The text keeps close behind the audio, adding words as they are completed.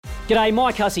G'day,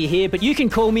 Mike Hussey here, but you can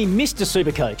call me Mr.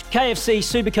 Supercoach. KFC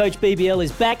Supercoach BBL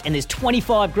is back and there's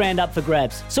 25 grand up for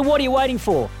grabs. So what are you waiting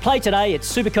for? Play today at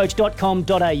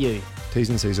supercoach.com.au. T's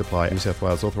and C's apply. New South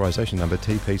Wales authorisation number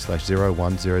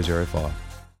TP/01005.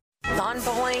 Lawn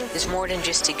bowling is more than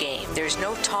just a game. There's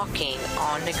no talking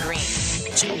on the green.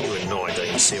 Genuine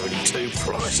 1972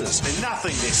 prices. There's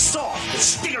nothing this soft.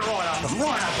 Stick it right up them,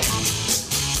 right up them.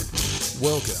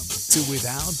 Welcome to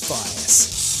Without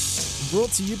Bias.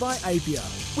 Brought to you by Apia.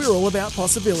 We're all about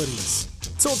possibilities.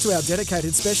 Talk to our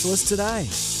dedicated specialist today.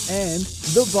 And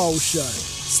The Bowl Show.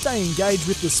 Stay engaged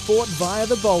with the sport via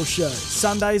The Bowl Show.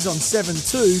 Sundays on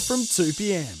 7/2 from 2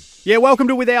 p.m. Yeah, welcome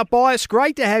to Without Bias.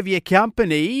 Great to have your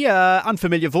company.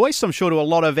 Unfamiliar voice, I'm sure, to a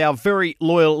lot of our very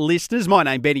loyal listeners. My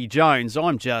name, Benny Jones.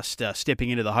 I'm just stepping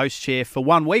into the host chair for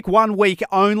 1 week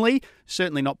only.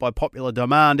 Certainly not by popular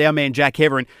demand. Our man, Jack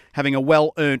Heverin, having a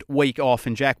well-earned week off,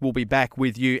 and Jack will be back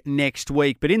with you next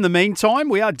week. But in the meantime,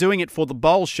 we are doing it for the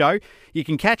Bowl Show. You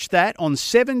can catch that on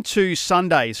 7/2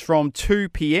 Sundays from 2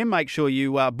 p.m. Make sure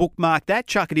you bookmark that,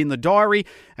 chuck it in the diary.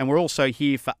 And we're also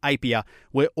here for Apia.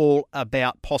 We're all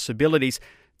about possibilities.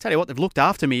 Tell you what, they've looked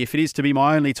after me if it is to be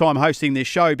my only time hosting this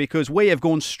show, because we have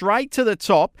gone straight to the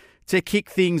top to kick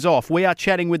things off. We are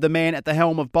chatting with the man at the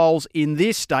helm of Bowls in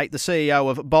this state, the CEO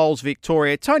of Bowls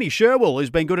Victoria, Tony Sherwell, who's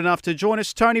been good enough to join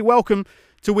us. Tony, welcome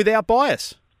to Without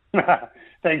Bias.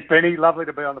 Thanks, Benny. Lovely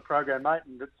to be on the program, mate.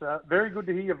 And it's very good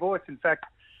to hear your voice. In fact,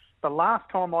 the last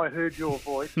time I heard your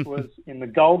voice was in the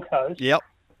Gold Coast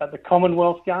at the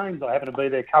Commonwealth Games. I happened to be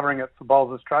there covering it for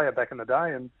Bowls Australia back in the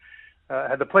day, and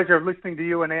had the pleasure of listening to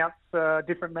you announce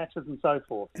different matches and so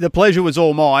forth. The pleasure was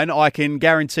all mine. I can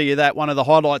guarantee you that. One of the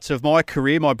highlights of my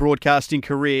career, my broadcasting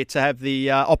career, to have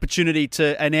the opportunity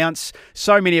to announce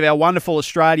so many of our wonderful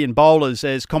Australian bowlers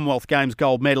as Commonwealth Games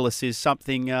gold medalists is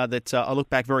something that I look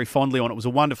back very fondly on. It was a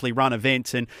wonderfully run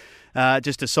event, and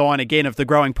just a sign again of the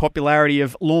growing popularity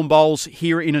of lawn bowls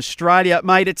here in Australia.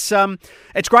 Mate, it's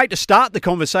great to start the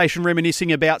conversation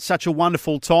reminiscing about such a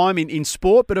wonderful time in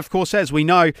sport, but of course, as we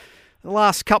know, the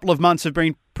last couple of months have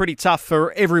been pretty tough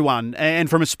for everyone. And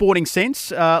from a sporting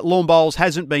sense, lawn bowls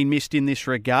hasn't been missed in this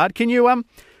regard. Can you,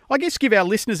 I guess, give our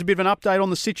listeners a bit of an update on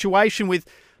the situation with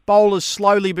bowlers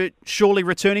slowly but surely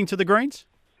returning to the greens?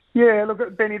 Yeah,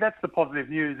 look, Benny, that's the positive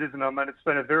news, isn't it? I mean, it's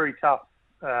been a very tough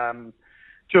 2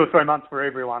 or 3 months for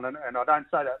everyone, and I don't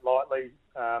say that lightly.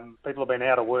 People have been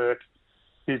out of work,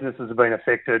 businesses have been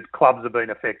affected, clubs have been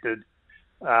affected.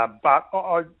 But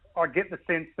I get the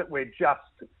sense that we're just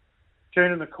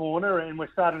turning the corner and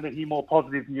we're starting to hear more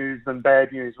positive news than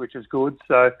bad news, which is good.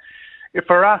 So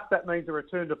for us, that means the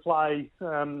return to play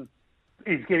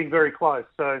is getting very close.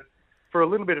 So for a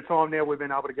little bit of time now, we've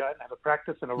been able to go out and have a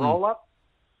practice and a roll-up.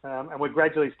 And we're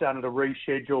gradually starting to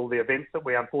reschedule the events that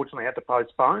we unfortunately had to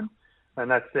postpone. And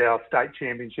that's our state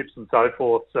championships and so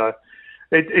forth. So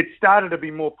it started to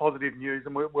be more positive news,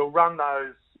 and we'll run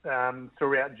those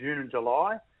throughout June and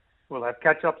July. We'll have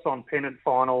catch-ups on pennant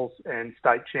finals and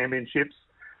state championships.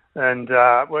 And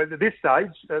well, at this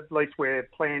stage, at least we're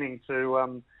planning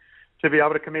to be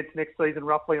able to commence next season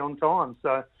roughly on time.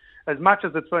 So as much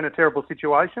as it's been a terrible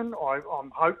situation,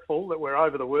 I'm hopeful that we're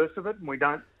over the worst of it and we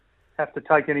don't have to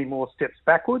take any more steps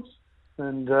backwards.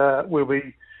 And we'll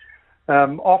be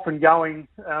off and going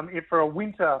for a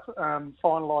winter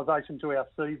finalisation to our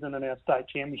season and our state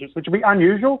championships, which will be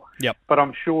unusual. Yep. But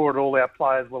I'm sure that all our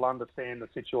players will understand the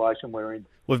situation we're in.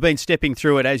 We've been stepping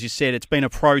through it, as you said. It's been a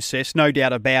process, no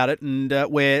doubt about it, and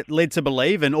we're led to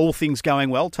believe, and all things going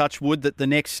well, touch wood, that the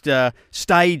next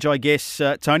stage, I guess,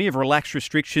 Tony, of relaxed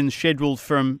restrictions scheduled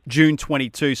from June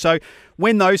 22. So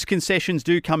when those concessions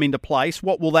do come into place,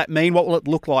 what will that mean? What will it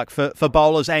look like for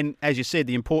bowlers and, as you said,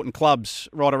 the important clubs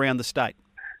right around the state?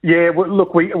 Yeah, well,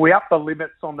 look, we up the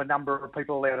limits on the number of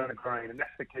people allowed on a green, and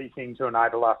that's the key thing to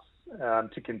enable us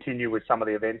to continue with some of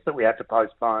the events that we have to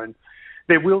postpone.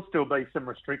 There will still be some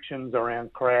restrictions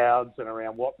around crowds and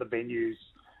around what the venues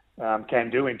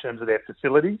can do in terms of their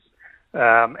facilities.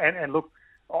 And look,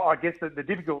 I guess the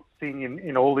difficult thing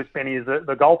in all this, Benny, is that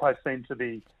the goalposts seem to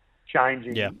be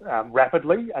changing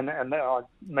rapidly, and I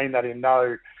mean that in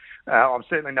I'm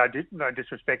certainly no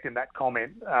disrespect in that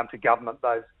comment to government.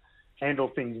 They've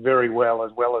handled things very well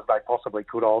as they possibly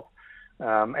could have.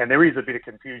 And there is a bit of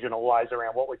confusion always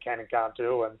around what we can and can't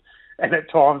do, and at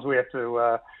times we have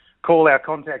to call our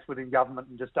contacts within government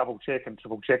and just double check and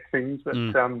triple check things. But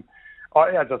as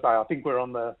I say, I think we're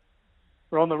on the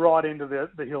right end of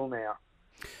the hill now.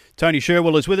 Tony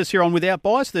Sherwell is with us here on Without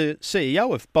Bias, the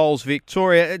CEO of Bowls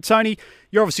Victoria. Tony,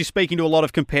 you're obviously speaking to a lot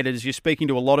of competitors. You're speaking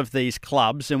to a lot of these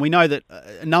clubs, and we know that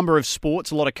a number of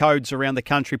sports, a lot of codes around the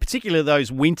country, particularly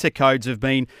those winter codes, have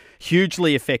been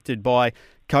hugely affected by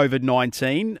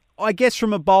COVID-19. I guess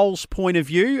from a Bowls point of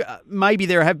view, maybe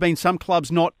there have been some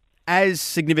clubs not as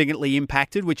significantly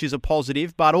impacted, which is a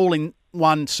positive, but all in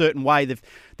one certain way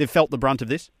they've felt the brunt of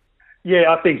this.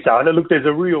 Yeah, I think so. And look, there's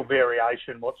a real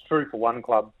variation. What's true for one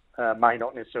club may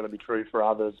not necessarily be true for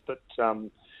others. But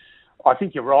I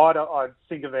think you're right. I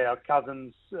think of our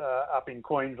cousins up in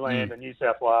Queensland and New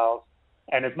South Wales,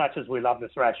 and as much as we love to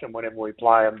thrash them whenever we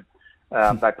play them,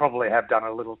 they probably have done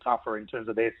a little tougher in terms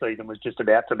of their season was just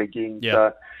about to begin.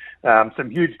 Yeah. So some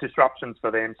huge disruptions for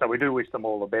them. So we do wish them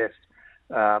all the best.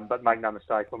 But make no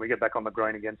mistake, when we get back on the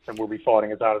green against them, we'll be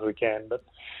fighting as hard as we can. But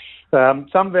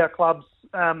some of our clubs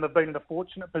have been in a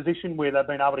fortunate position where they've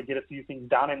been able to get a few things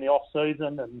done in the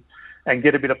off-season and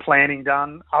get a bit of planning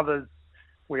done. Others,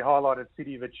 we highlighted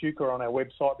City of Echuca on our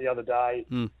website the other day,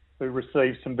 who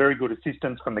received some very good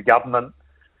assistance from the government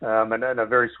and a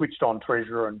very switched-on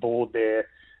treasurer and board there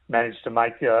managed to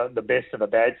make the best of a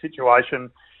bad situation.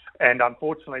 And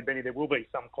unfortunately, Benny, there will be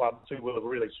some clubs who will have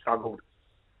really struggled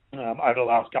over the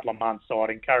last couple of months, so I'd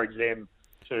encourage them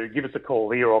to give us a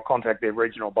call here or contact their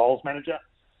regional bowls manager.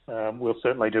 We'll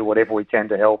certainly do whatever we can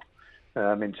to help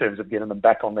in terms of getting them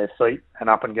back on their feet and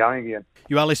up and going again.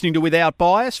 You are listening to Without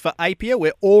Bias for APIA.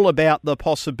 We're all about the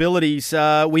possibilities.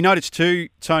 We noticed too,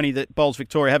 Tony, that Bowls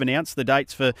Victoria have announced the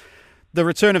dates for the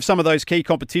return of some of those key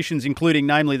competitions, including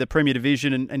namely the Premier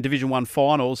Division and Division 1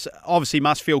 finals. Obviously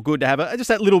must feel good to have just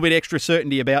that little bit extra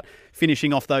certainty about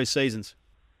finishing off those seasons.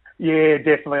 Yeah,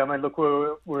 definitely. I mean, look, we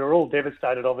were all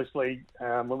devastated, obviously,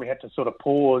 when we had to sort of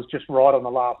pause just right on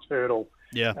the last hurdle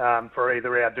for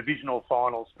either our divisional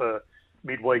finals for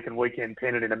midweek and weekend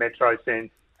pennant in a Metro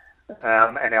sense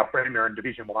and our Premier and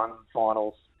Division 1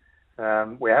 finals.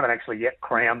 We haven't actually yet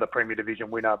crowned the Premier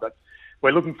Division winner, but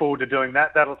we're looking forward to doing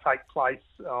that. That'll take place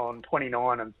on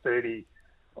 29 and 30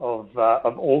 of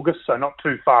August, so not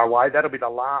too far away. That'll be the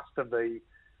last of the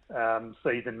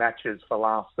season matches for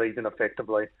last season,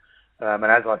 effectively. And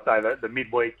as I say, the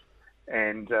midweek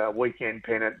and weekend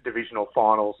pennant divisional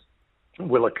finals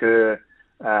will occur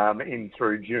in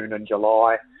through June and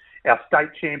July. Our state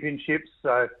championships,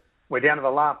 so we're down to the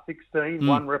last 16,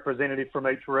 one representative from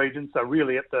each region. So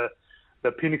really at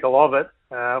the pinnacle of it,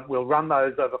 we'll run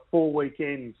those over 4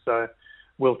 weekends. So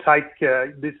we'll take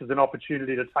this as an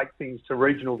opportunity to take things to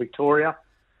regional Victoria.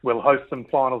 We'll host some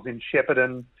finals in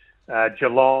Shepparton,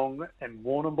 Geelong and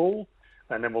Warrnambool.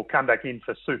 And then we'll come back in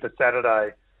for Super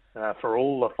Saturday for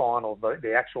all the finals,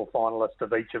 the actual finalists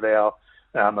of each of our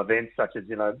events, such as,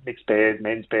 mixed pairs,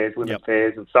 men's pairs, women's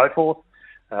pairs, and so forth.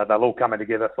 They'll all coming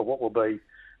together for what will be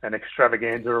an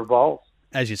extravaganza of bowls.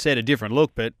 As you said, a different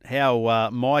look, but how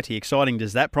mighty exciting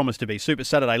does that promise to be? Super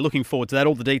Saturday, looking forward to that.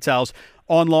 All the details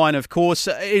online, of course.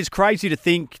 It's crazy to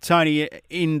think, Tony,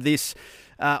 in this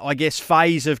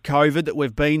phase of COVID that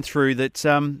we've been through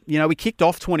that, we kicked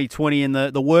off 2020 in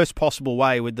the worst possible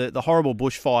way with the horrible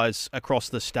bushfires across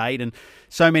the state, and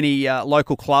so many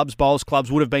local clubs, bowls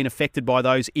clubs, would have been affected by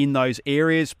those in those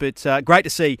areas. But great to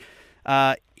see,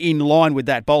 in line with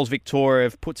that, Bowls Victoria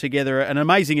have put together an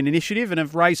amazing initiative and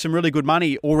have raised some really good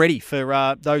money already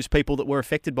for those people that were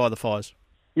affected by the fires.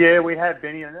 Yeah, we have,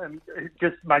 Benny, and it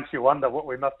just makes you wonder what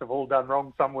we must have all done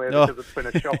wrong somewhere because it's been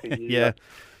a shocking year.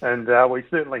 And we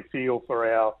certainly feel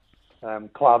for our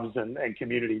clubs and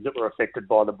communities that were affected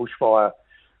by the bushfire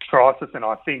crisis. And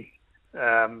I think,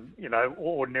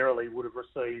 ordinarily would have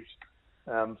received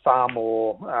far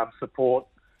more support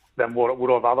than what it would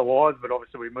have otherwise. But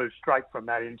obviously we moved straight from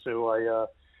that into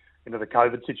the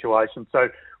COVID situation. So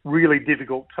really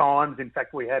difficult times. In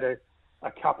fact, we had a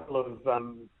couple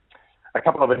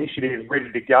of initiatives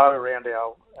ready to go around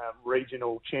our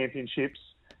regional championships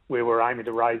where we're aiming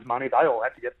to raise money. They all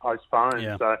had to get postponed.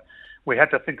 Yeah. So we had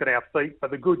to think on our feet.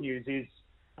 But the good news is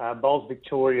Bowls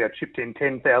Victoria chipped in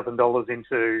 $10,000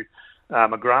 into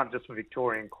a grant just for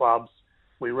Victorian clubs.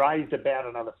 We raised about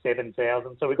another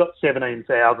 $7,000. So we've got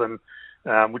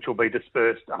 $17,000, which will be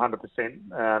dispersed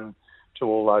 100% to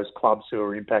all those clubs who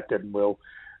are impacted, and we'll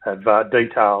have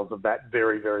details of that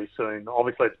very, very soon.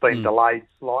 Obviously, it's been delayed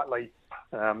slightly,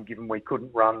 given we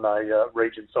couldn't run the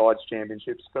region sides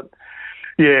championships. But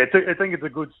yeah, I think it's a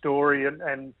good story,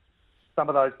 and some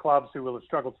of those clubs who will have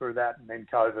struggled through that and then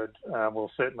COVID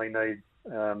will certainly need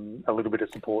a little bit of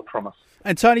support from us.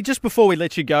 And Tony, just before we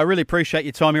let you go, I really appreciate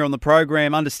your time here on the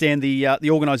program. Understand the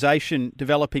organisation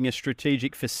developing a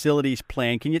strategic facilities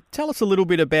plan. Can you tell us a little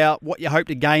bit about what you hope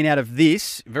to gain out of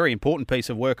this very important piece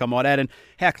of work, I might add, and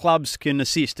how clubs can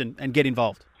assist and get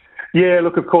involved? Yeah,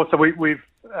 look, of course, so we've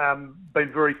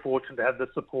been very fortunate to have the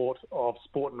support of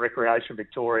Sport and Recreation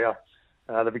Victoria,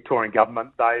 the Victorian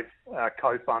government. They've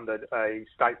co-funded a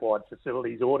statewide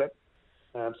facilities audit.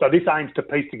 So this aims to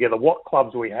piece together what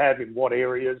clubs we have in what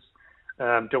areas.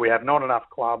 Do we have not enough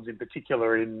clubs, in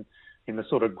particular in the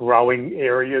sort of growing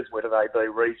areas, whether they be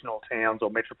regional towns or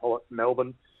metropolitan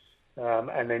Melbourne?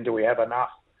 And then do we have enough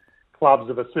clubs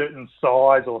of a certain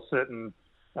size or certain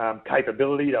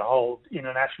capability to hold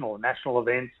international and national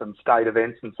events and state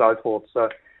events and so forth? So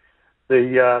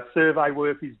the survey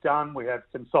work is done. We have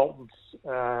consultants who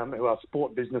are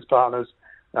sport business partners,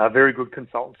 a very good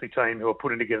consultancy team who are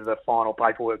putting together the final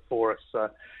paperwork for us. So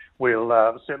we'll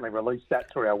certainly release that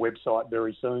through our website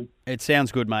very soon. It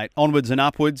sounds good, mate. Onwards and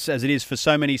upwards, as it is for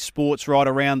so many sports right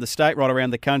around the state, right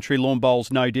around the country. Lawn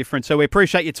bowl's no different. So we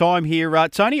appreciate your time here,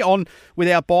 Tony, on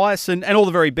Without Bias, and all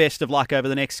the very best of luck over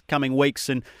the next coming weeks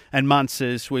and months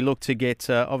as we look to get,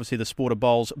 obviously, the sport of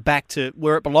bowls back to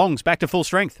where it belongs, back to full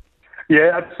strength.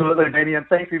 Yeah, absolutely, Benny, and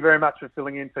thank you very much for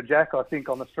filling in for Jack. I think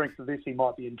on the strength of this, he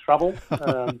might be in trouble,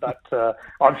 but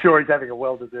I'm sure he's having a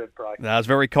well-deserved break. That's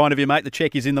very kind of you, mate. The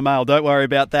cheque is in the mail. Don't worry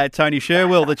about that. Tony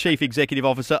Sherwell, the Chief Executive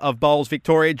Officer of Bowls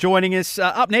Victoria, joining us.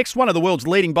 Up next, one of the world's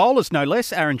leading bowlers, no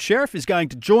less, Aaron Sheriff, is going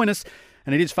to join us.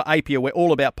 And it is for APIA. We're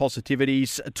all about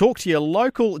positivities. Talk to your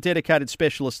local dedicated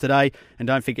specialist today. And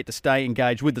don't forget to stay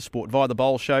engaged with the sport via The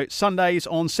Bowl Show, Sundays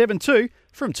on 7-2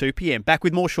 from 2 p.m. Back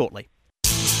with more shortly.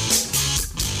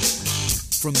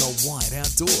 From the wide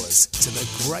outdoors to the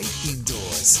great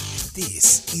indoors,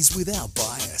 this is Without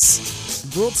Bias.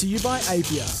 Brought to you by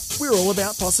APIA. We're all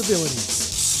about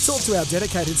possibilities. Talk to our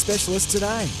dedicated specialist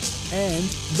today. And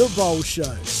The Bowl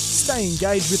Show. Stay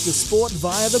engaged with the sport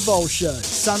via The Bowl Show,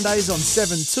 Sundays on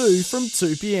 7-2 from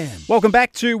 2 p.m. Welcome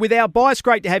back to Without Bias.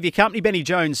 Great to have your company. Benny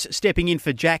Jones stepping in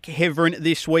for Jack Heverin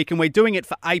this week, and we're doing it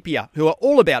for APIA, who are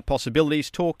all about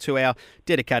possibilities. Talk to our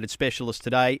dedicated specialist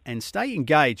today and stay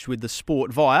engaged with the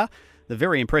sport via the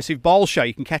very impressive Bowl Show.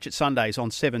 You can catch it Sundays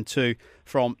on 7-2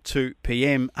 from 2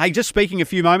 p.m. Hey, just speaking a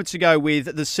few moments ago with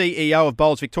the CEO of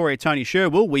Bowls Victoria, Tony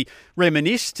Sherwell, we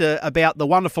reminisced about the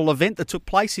wonderful event that took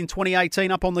place in 2018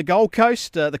 up on the Gold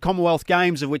Coast, the Commonwealth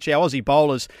Games, of which our Aussie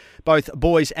bowlers, both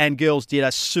boys and girls, did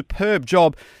a superb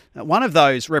job. One of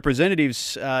those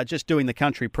representatives just doing the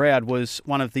country proud was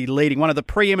one of the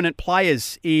preeminent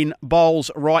players in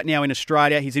bowls right now in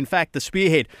Australia. He's in fact the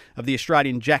spearhead of the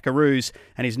Australian Jackaroos,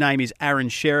 and his name is Aaron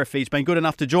Sheriff. He's been good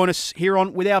enough to join us here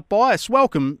on Without Bias.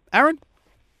 Welcome, Aaron.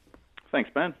 Thanks,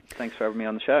 Ben. Thanks for having me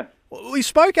on the show. We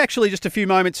spoke actually just a few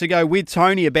moments ago with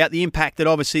Tony about the impact that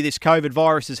obviously this COVID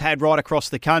virus has had right across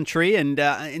the country, and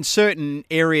in certain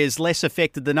areas less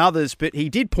affected than others, but he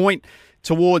did point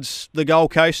towards the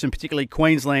Gold Coast and particularly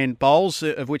Queensland bowls,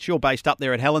 of which you're based up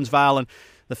there at Helensvale, and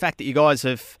the fact that you guys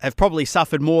have probably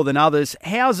suffered more than others.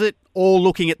 How's it all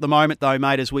looking at the moment though,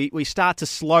 mate, as we start to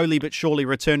slowly but surely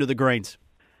return to the greens?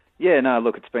 Yeah, no,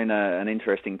 look, it's been an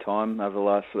interesting time over the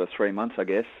last sort of 3 months, I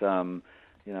guess.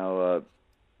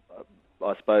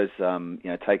 I suppose,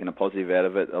 taking a positive out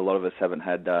of it, a lot of us haven't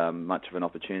had much of an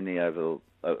opportunity over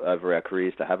our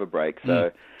careers to have a break.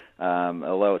 So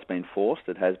although it's been forced,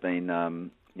 it has been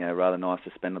rather nice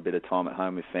to spend a bit of time at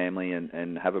home with family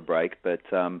and have a break. But,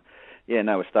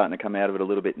 we're starting to come out of it a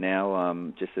little bit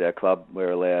now. Just at our club, we're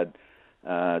allowed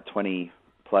 20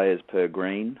 players per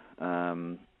green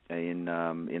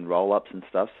in roll-ups and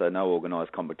stuff, so no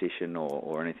organised competition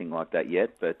or anything like that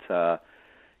yet. But,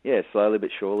 slowly but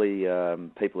surely,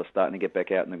 people are starting to get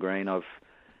back out in the green. I've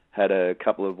had a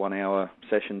couple of 1 hour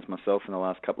sessions myself in the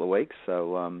last couple of weeks,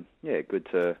 so good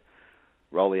to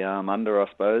roll the arm under, I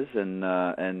suppose, and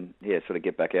sort of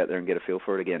get back out there and get a feel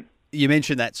for it again. You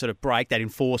mentioned that sort of break, that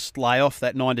enforced layoff,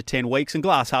 that 9 to 10 weeks, and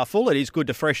glass half full. It is good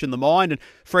to freshen the mind and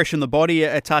freshen the body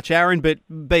a touch, Aaron, but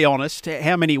be honest,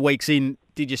 how many weeks in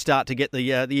did you start to get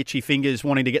the itchy fingers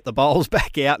wanting to get the bowls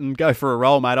back out and go for a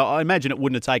roll, mate? I imagine it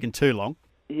wouldn't have taken too long.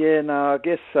 Yeah, no, I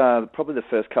guess probably the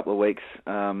first couple of weeks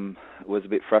was a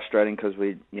bit frustrating because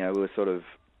we were sort of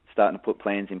starting to put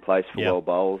plans in place for World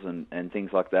Bowls and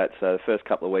things like that. So the first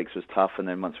couple of weeks was tough, and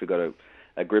then once we got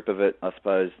a grip of it, I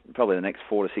suppose probably the next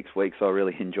 4 to 6 weeks I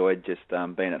really enjoyed just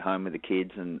being at home with the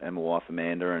kids and my wife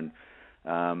Amanda, and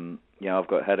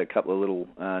I've had a couple of little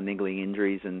niggling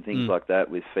injuries and things like that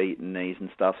with feet and knees and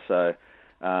stuff. So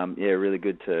really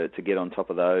good to get on top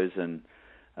of those and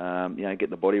get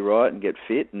the body right and get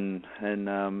fit and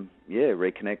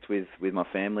reconnect with my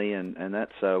family and that.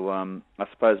 So I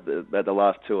suppose about the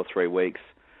last 2 or 3 weeks,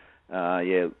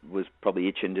 was probably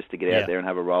itching just to get out there and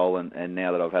have a roll. And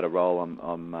now that I've had a roll,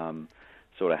 I'm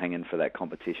sort of hanging for that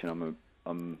competition.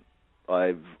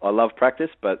 I love practice,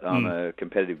 but I'm a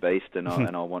competitive beast, and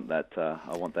I want that.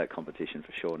 I want that competition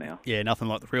for sure now. Yeah, nothing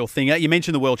like the real thing. You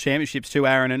mentioned the World Championships too,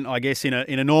 Aaron, and I guess in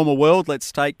a normal world,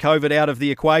 let's take COVID out of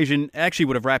the equation, actually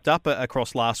would have wrapped up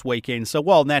across last weekend. So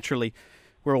while naturally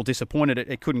we're all disappointed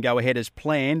it couldn't go ahead as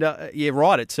planned,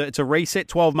 right, it's a reset,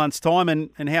 12 months' time,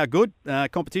 and how good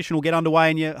competition will get underway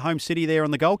in your home city there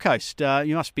on the Gold Coast.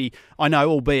 You must be, I know,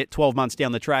 albeit 12 months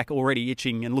down the track, already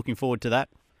itching and looking forward to that.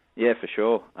 Yeah, for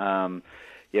sure.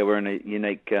 We're in a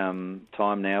unique time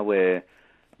now where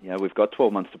we've got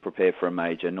 12 months to prepare for a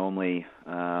major. Normally,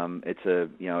 it's a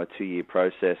 2-year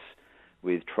process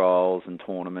with trials and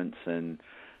tournaments and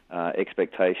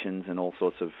expectations and all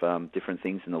sorts of different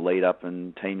things in the lead up.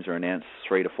 And teams are announced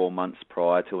 3 to 4 months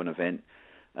prior to an event,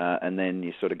 and then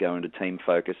you sort of go into team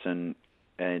focus and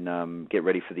get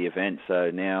ready for the event.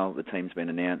 So now the team's been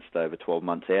announced over 12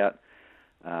 months out.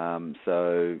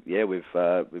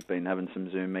 We've been having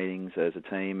some Zoom meetings as a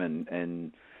team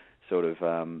and sort of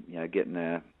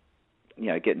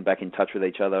getting back in touch with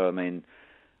each other. I mean,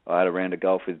 I had a round of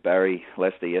golf with Barry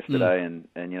Lester yesterday, and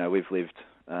we've lived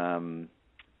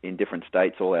in different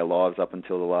states all our lives up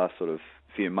until the last sort of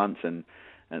few months, and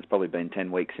it's probably been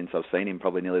 10 weeks since I've seen him,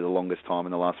 probably nearly the longest time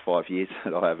in the last 5 years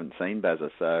that I haven't seen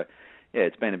Bazza. So yeah,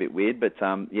 it's been a bit weird, but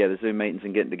the Zoom meetings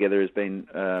and getting together has been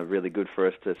really good for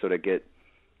us to sort of get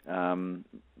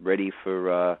ready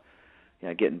for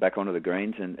getting back onto the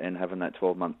greens and having that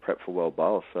 12-month prep for World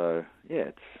Bowls. So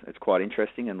yeah, it's quite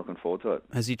interesting and looking forward to it.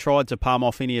 Has he tried to palm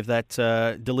off any of that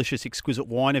delicious, exquisite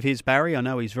wine of his, Barry? I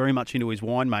know he's very much into his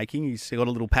wine making. He's got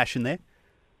a little passion there.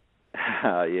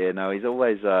 He's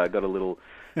always got a little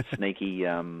sneaky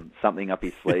something up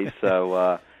his sleeve.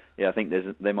 So I think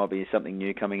there might be something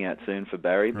new coming out soon for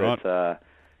Barry. Right. But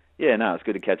it's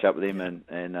good to catch up with him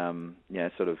and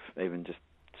sort of even just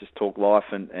talk life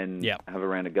and have a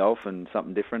round of golf and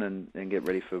something different and get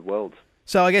ready for Worlds.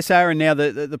 So I guess, Aaron, now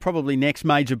the probably next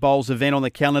major Bowls event on the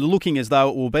calendar, looking as though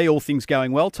it will be, all things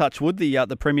going well, touch wood,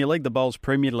 the Premier League, the Bowls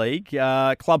Premier League.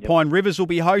 Club Pine Rivers will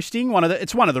be hosting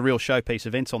it's one of the real showpiece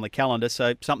events on the calendar,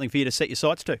 so something for you to set your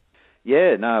sights to.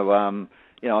 Yeah, no,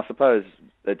 I suppose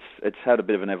it's had a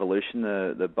bit of an evolution,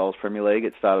 the Bowls Premier League.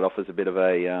 It started off as a bit of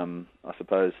a,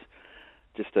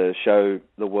 just to show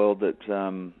the world that,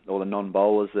 or the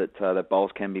non-bowlers, that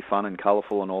bowls can be fun and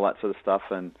colourful and all that sort of stuff.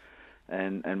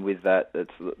 And with that,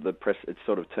 it's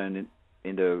sort of turned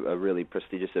into a really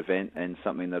prestigious event and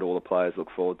something that all the players look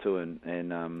forward to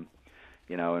and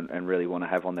really want to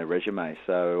have on their resume.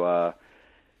 So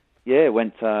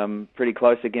went pretty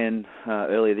close again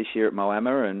earlier this year at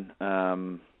Moama,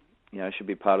 and should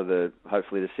be part of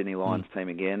hopefully the Sydney Lions team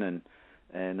again,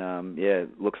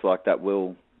 and looks like that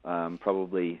will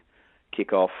probably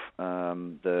kick off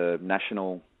the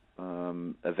national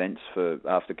events for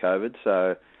after COVID.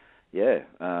 So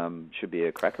should be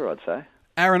a cracker, I'd say.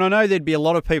 Aaron, I know there'd be a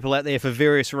lot of people out there for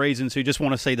various reasons who just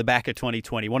want to see the back of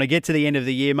 2020, want to get to the end of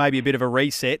the year, maybe a bit of a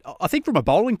reset. I think from a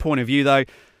bowling point of view, though,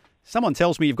 someone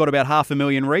tells me you've got about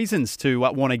 500,000 reasons to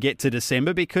want to get to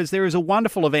December, because there is a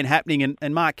wonderful event happening,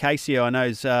 and Mark Casey, I know,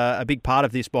 is a big part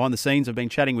of this behind the scenes. I've been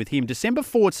chatting with him. December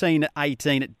 14 at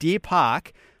 18 at Deer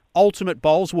Park, Ultimate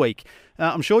Bowls Week.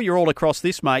 I'm sure you're all across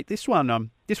this, mate. This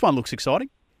one looks exciting.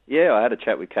 Yeah, I had a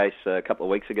chat with Case a couple of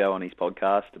weeks ago on his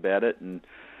podcast about it, and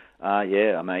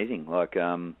amazing. Like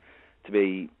to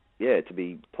be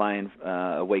playing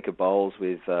a week of bowls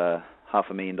with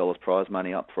 $500,000 prize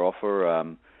money up for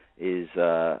offer is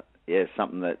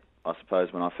something that I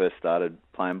suppose when I first started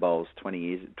playing bowls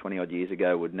 20 odd years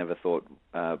ago would never thought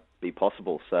be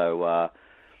possible. So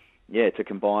to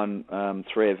combine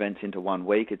 3 events into 1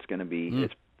 week, it's going to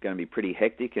be pretty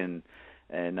hectic and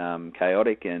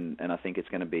chaotic, and I think it's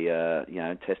going to be a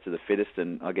test of the fittest.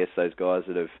 And I guess those guys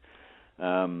that have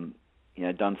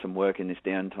done some work in this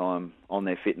downtime on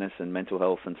their fitness and mental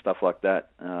health and stuff like that,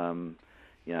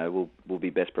 will be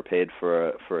best prepared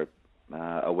for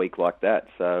a week like that.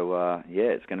 So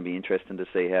it's going to be interesting to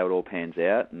see how it all pans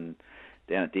out. And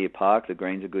down at Deer Park, the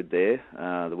greens are good there.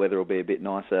 The weather will be a bit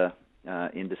nicer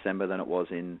in December than it was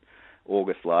in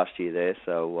August last year there.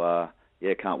 So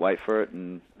can't wait for it,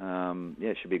 and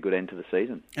it should be a good end to the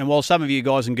season. And while some of you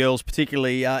guys and girls,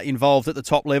 particularly involved at the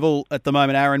top level at the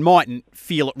moment, Aaron, mightn't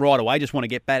feel it right away, just want to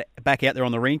get back out there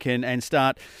on the rink and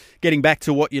start getting back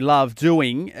to what you love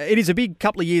doing. It is a big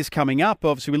couple of years coming up.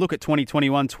 Obviously, we look at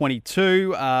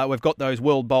 2021-22. We've got those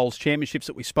World Bowls Championships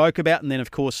that we spoke about, and then, of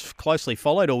course, closely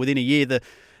followed, or within a year, the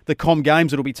Com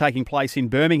Games that will be taking place in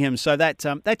Birmingham. So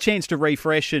that chance to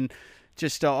refresh and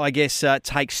just,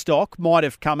 take stock might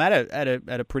have come at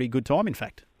a pretty good time, in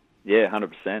fact. Yeah,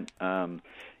 100%.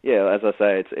 As I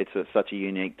say, it's such a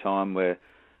unique time where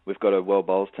we've got a World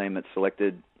Bowls team that's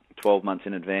selected 12 months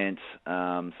in advance.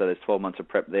 So there's 12 months of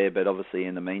prep there, but obviously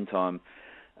in the meantime,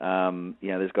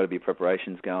 there's got to be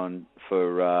preparations going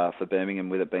for Birmingham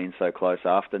with it being so close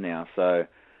after now. So,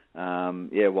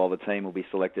 while the team will be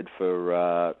selected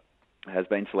has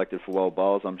been selected for World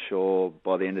Bowls, I'm sure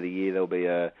by the end of the year there'll be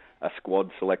a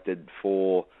squad selected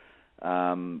for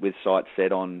with sights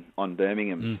set on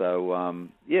Birmingham. So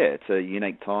it's a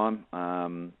unique time.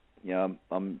 I'm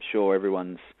sure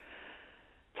everyone's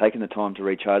taken the time to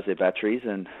recharge their batteries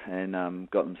and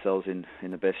got themselves in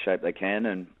the best shape they can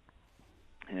and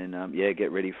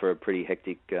get ready for a pretty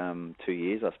hectic 2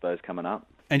 years, I suppose, coming up.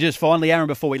 And just finally, Aaron,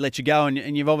 before we let you go,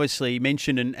 and you've obviously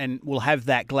mentioned and will have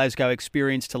that Glasgow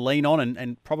experience to lean on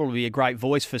and probably be a great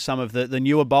voice for some of the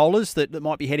newer bowlers that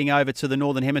might be heading over to the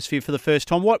Northern Hemisphere for the first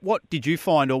time. What did you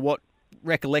find, or what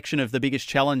recollection of the biggest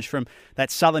challenge from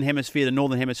that Southern Hemisphere, the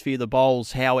Northern Hemisphere, the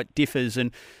bowls, how it differs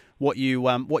and what you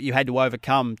had to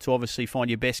overcome to obviously find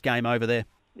your best game over there?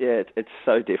 Yeah, it's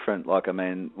so different.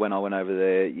 When I went over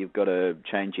there, you've got to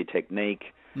change your technique.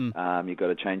 You've got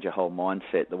to change your whole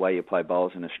mindset. The way you play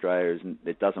bowls in Australia,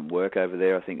 it doesn't work over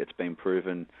there. I think it's been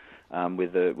proven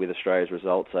with Australia's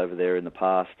results over there in the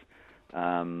past.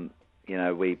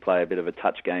 We play a bit of a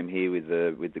touch game here with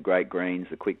the great greens,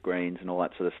 the quick greens, and all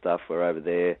that sort of stuff. We're over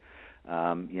there.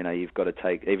 You've got to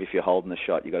take, even if you're holding the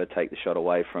shot, you've got to take the shot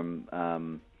away from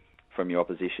your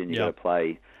opposition. You've got to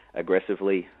play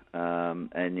aggressively,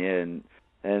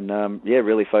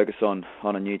 really focus on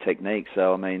a new technique.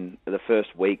 So, the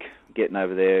first week, getting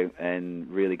over there and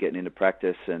really getting into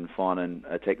practice and finding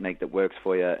a technique that works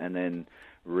for you, and then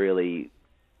really,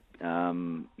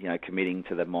 committing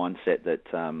to the mindset that,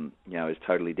 is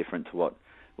totally different to what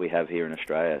we have here in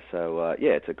Australia. So,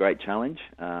 it's a great challenge.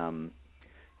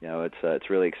 It's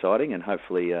really exciting, and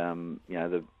hopefully,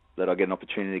 that I get an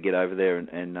opportunity to get over there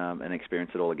and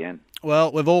experience it all again.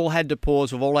 Well, we've all had to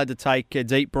pause. We've all had to take a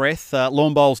deep breath.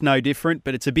 Lawn bowl's no different,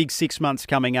 but it's a big 6 months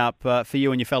coming up for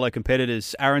you and your fellow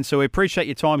competitors, Aaron. So we appreciate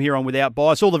your time here on Without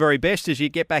Bias. All the very best as you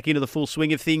get back into the full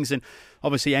swing of things and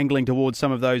obviously angling towards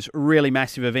some of those really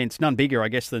massive events. None bigger, I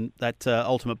guess, than that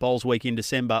Ultimate Bowls week in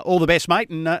December. All the best, mate.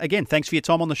 And again, thanks for your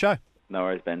time on the show. No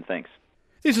worries, Ben. Thanks.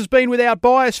 This has been Without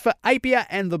Bias for Apia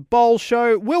and the Bowl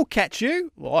Show. We'll catch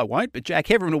you. Well, I won't, but Jack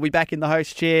Heverin will be back in the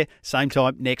host chair same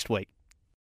time next week.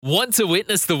 Want to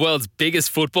witness the world's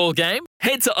biggest football game?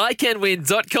 Head to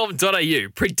iCanWin.com.au,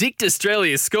 predict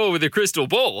Australia's score with a crystal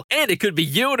ball, and it could be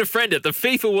you and a friend at the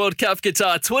FIFA World Cup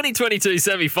Qatar 2022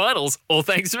 semi-finals, all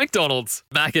thanks to McDonald's.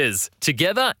 Maccas,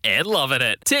 together and loving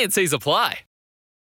it. TNCs apply.